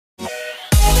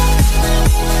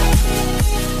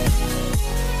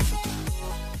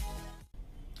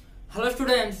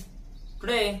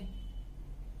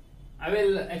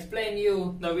explain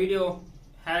you the video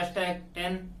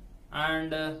 #10,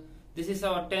 and this is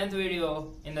our 10th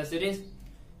video in the series.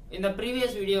 In the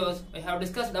previous videos we have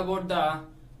discussed about the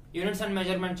units and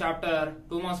measurement chapter,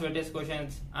 2 marks weightage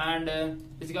questions, and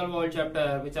physical world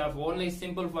chapter, which have only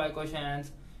simple 5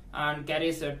 questions and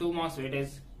carries 2 marks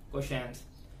weightage questions.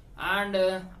 And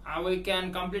we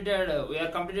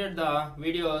are completed the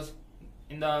videos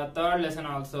in the 3rd lesson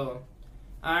also,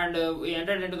 and we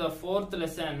entered into the 4th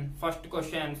lesson, first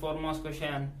question, 4 marks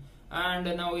question, and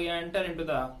now we enter into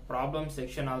the problem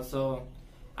section also.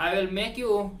 I will make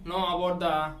you know about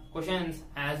the questions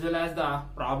as well as the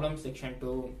problem section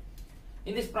too.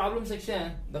 In this problem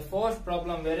section, the first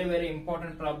problem, very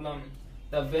important problem,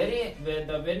 the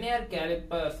vernier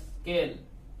caliper scale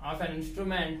of an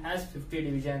instrument has 50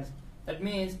 divisions. That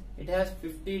means it has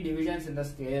 50 divisions in the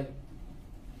scale,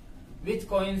 which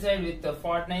coincide with the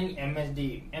 49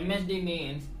 MSD. MSD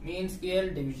means mean scale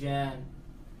division.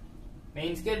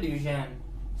 Main scale division.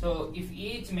 So if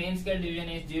each main scale division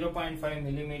is 0.5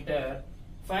 millimeter,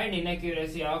 find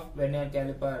inaccuracy of vernier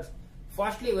calipers.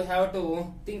 Firstly, we have to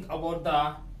think about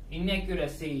the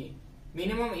inaccuracy,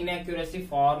 minimum inaccuracy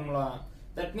formula.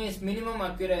 That means minimum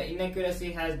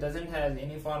inaccuracy doesn't have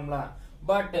any formula,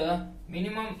 but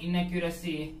minimum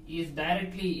inaccuracy is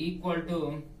directly equal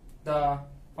to the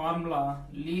formula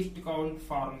least count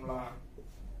formula.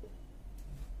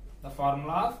 The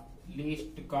formula of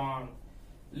least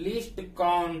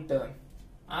count,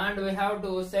 and we have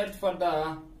to search for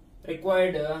the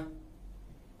required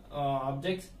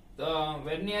objects. The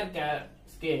vernier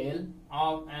scale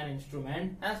of an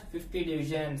instrument has 50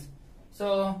 divisions.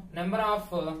 So number of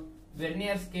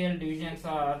vernier scale divisions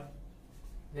are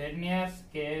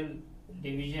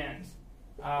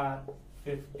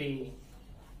 50,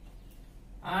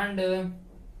 and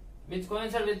which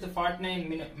coincide with the 49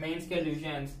 main scale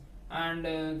divisions. And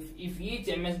if each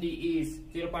MSD is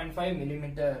 0.5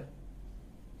 millimeter,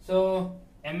 so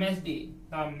MSD,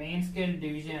 the main scale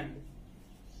division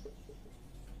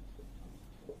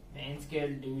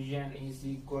is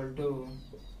equal to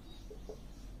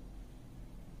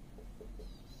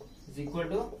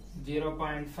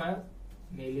 0.5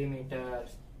 millimeters.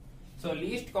 So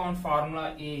least count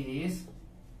formula is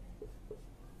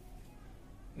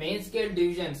main scale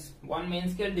divisions, one main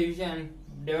scale division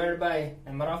divided by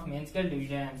number of main scale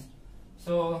divisions.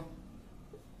 So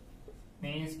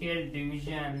main scale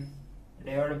division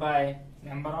divided by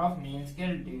number of main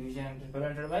scale divisions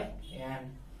represented by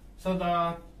n. So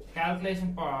the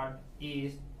calculation part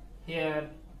is here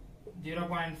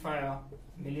 0.5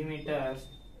 millimeters,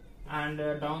 and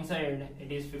downside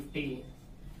it is 50.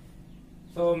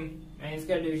 So main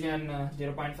scale division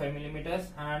 0.5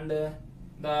 millimeters, and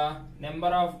the number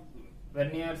of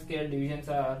vernier scale divisions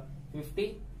are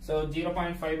 50. So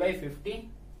 0.5 by 50.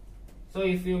 So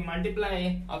if you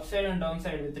multiply upside and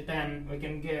downside with 10, we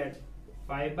can get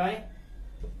 5 by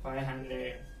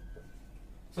 500.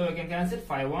 So we can cancel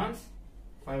 5 ones,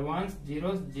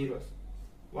 zeros.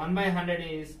 1 by 100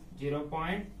 is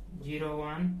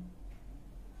 0.01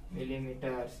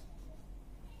 millimeters.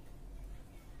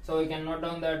 So we can note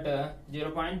down that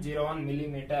 0.01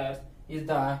 millimeters is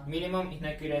the minimum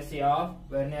inaccuracy of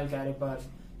vernier calipers.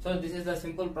 So this is a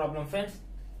simple problem, friends.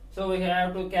 So we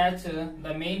have to catch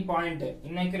the main point.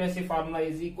 Inaccuracy formula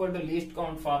is equal to least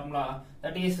count formula,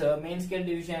 that is main scale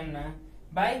division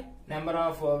by number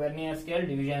of vernier scale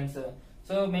divisions.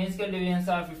 So main scale divisions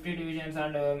are 50 divisions,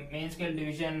 and main scale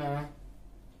division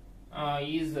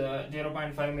is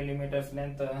 0.5 millimeters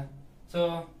length.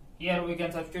 So here we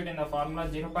can substitute in the formula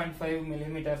 0.5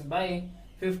 millimeters by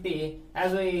 50,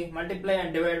 as we multiply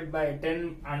and divide by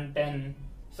 10 and 10.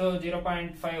 So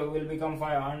 0.5 will become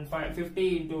 5, and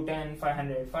 50 into 10,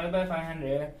 500. 5 by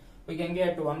 500 we can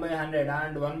get 1 by 100,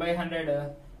 and 1 by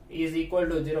 100 is equal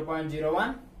to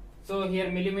 0.01. So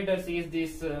here millimeters is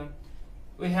this,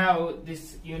 we have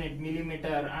this unit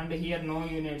millimeter, and here no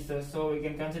units, so we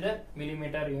can consider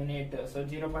millimeter unit. So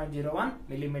 0.01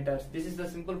 millimeters. This is the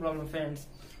simple problem, friends.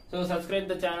 So subscribe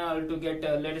the channel to get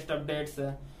latest updates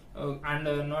and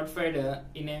notified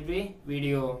in every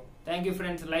video. Thank you,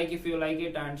 friends. Like if you like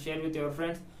it, and share with your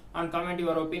friends, and comment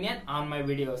your opinion on my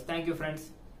videos. Thank you,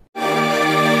 friends.